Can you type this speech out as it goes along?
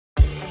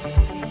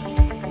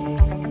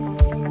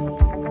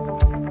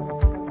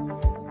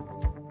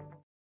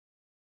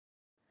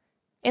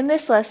In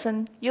this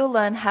lesson, you'll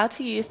learn how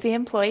to use the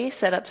Employee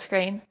Setup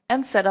screen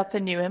and set up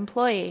a new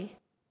employee.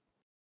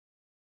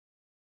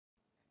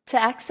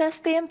 To access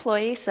the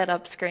Employee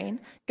Setup screen,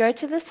 go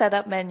to the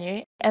Setup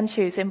menu and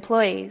choose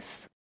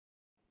Employees.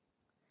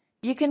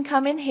 You can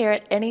come in here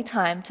at any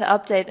time to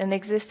update an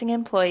existing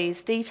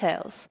employee's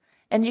details,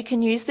 and you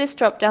can use this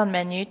drop-down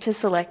menu to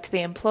select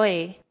the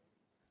employee.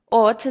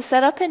 Or to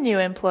set up a new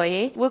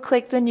employee, we'll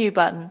click the New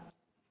button.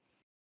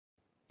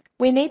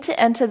 We need to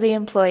enter the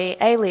employee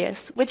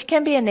alias, which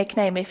can be a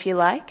nickname if you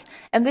like,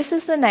 and this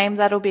is the name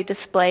that will be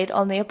displayed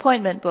on the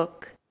appointment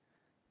book.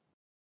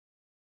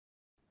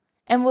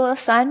 And we'll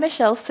assign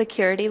Michelle's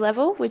security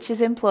level, which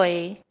is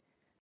employee.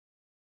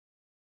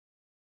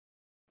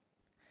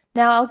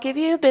 Now I'll give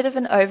you a bit of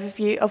an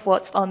overview of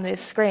what's on this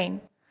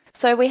screen.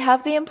 So we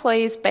have the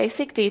employee's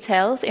basic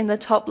details in the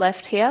top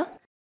left here,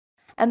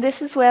 and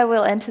this is where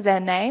we'll enter their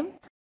name,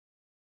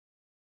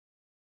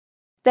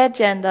 their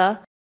gender,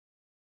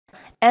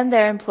 and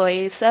their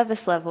employee's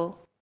service level.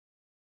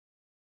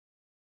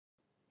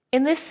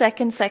 In this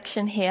second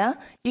section here,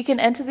 you can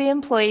enter the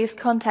employee's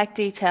contact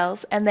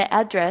details and their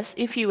address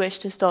if you wish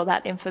to store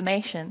that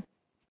information.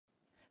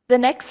 The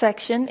next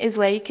section is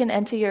where you can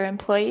enter your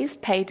employee's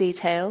pay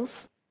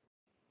details.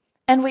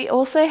 And we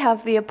also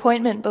have the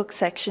appointment book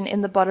section in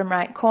the bottom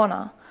right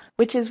corner,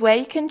 which is where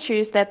you can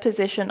choose their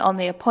position on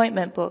the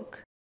appointment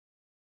book.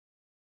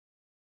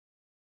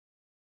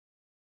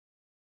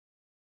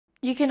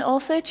 You can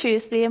also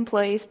choose the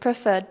employee's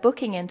preferred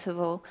booking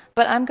interval,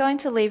 but I'm going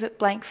to leave it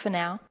blank for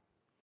now.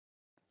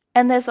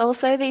 And there's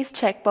also these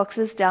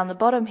checkboxes down the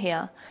bottom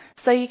here,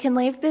 so you can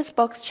leave this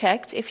box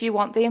checked if you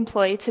want the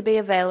employee to be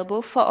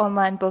available for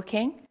online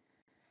booking,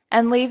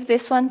 and leave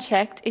this one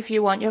checked if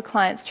you want your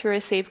clients to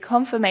receive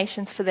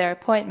confirmations for their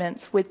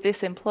appointments with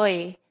this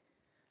employee.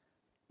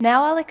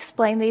 Now I'll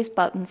explain these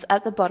buttons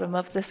at the bottom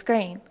of the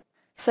screen.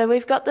 So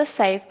we've got the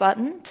Save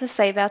button to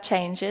save our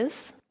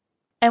changes,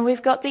 and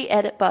we've got the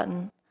Edit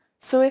button.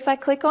 So if I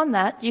click on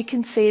that, you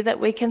can see that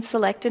we can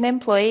select an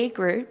employee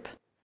group.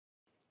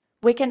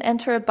 We can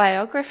enter a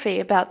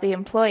biography about the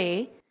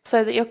employee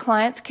so that your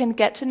clients can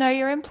get to know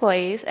your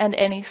employees and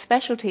any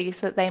specialties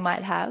that they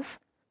might have.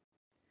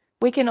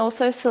 We can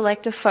also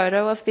select a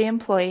photo of the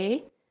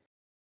employee.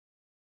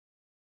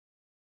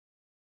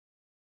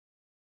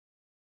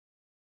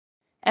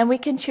 And we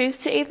can choose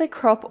to either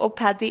crop or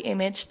pad the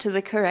image to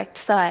the correct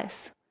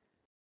size.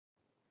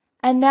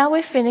 And now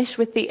we're finished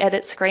with the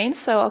edit screen,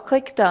 so I'll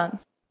click Done.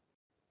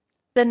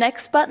 The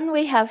next button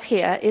we have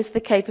here is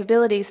the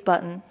Capabilities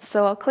button,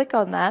 so I'll click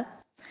on that.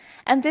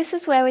 And this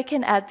is where we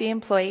can add the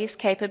employee's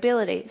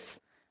capabilities.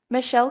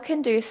 Michelle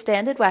can do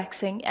standard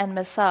waxing and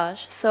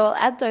massage, so I'll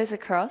add those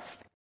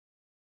across.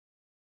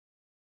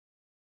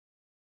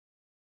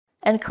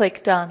 And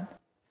click Done.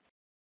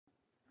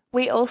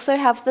 We also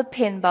have the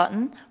Pin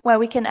button, where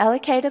we can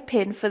allocate a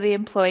pin for the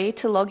employee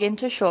to log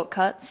into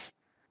shortcuts.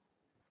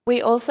 We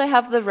also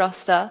have the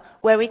Roster,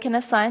 where we can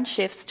assign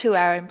shifts to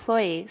our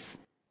employees.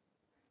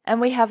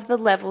 And we have the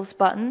Levels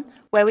button,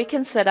 where we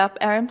can set up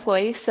our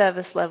employee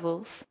service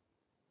levels.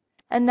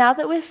 And now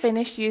that we've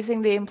finished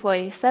using the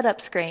Employee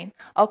Setup screen,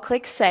 I'll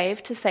click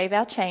Save to save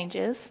our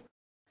changes,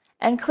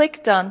 and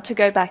click Done to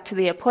go back to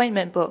the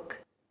appointment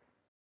book.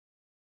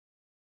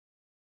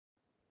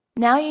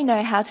 Now you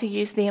know how to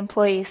use the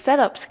Employee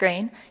Setup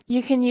screen,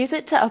 you can use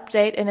it to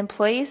update an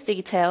employee's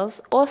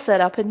details or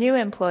set up a new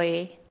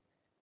employee.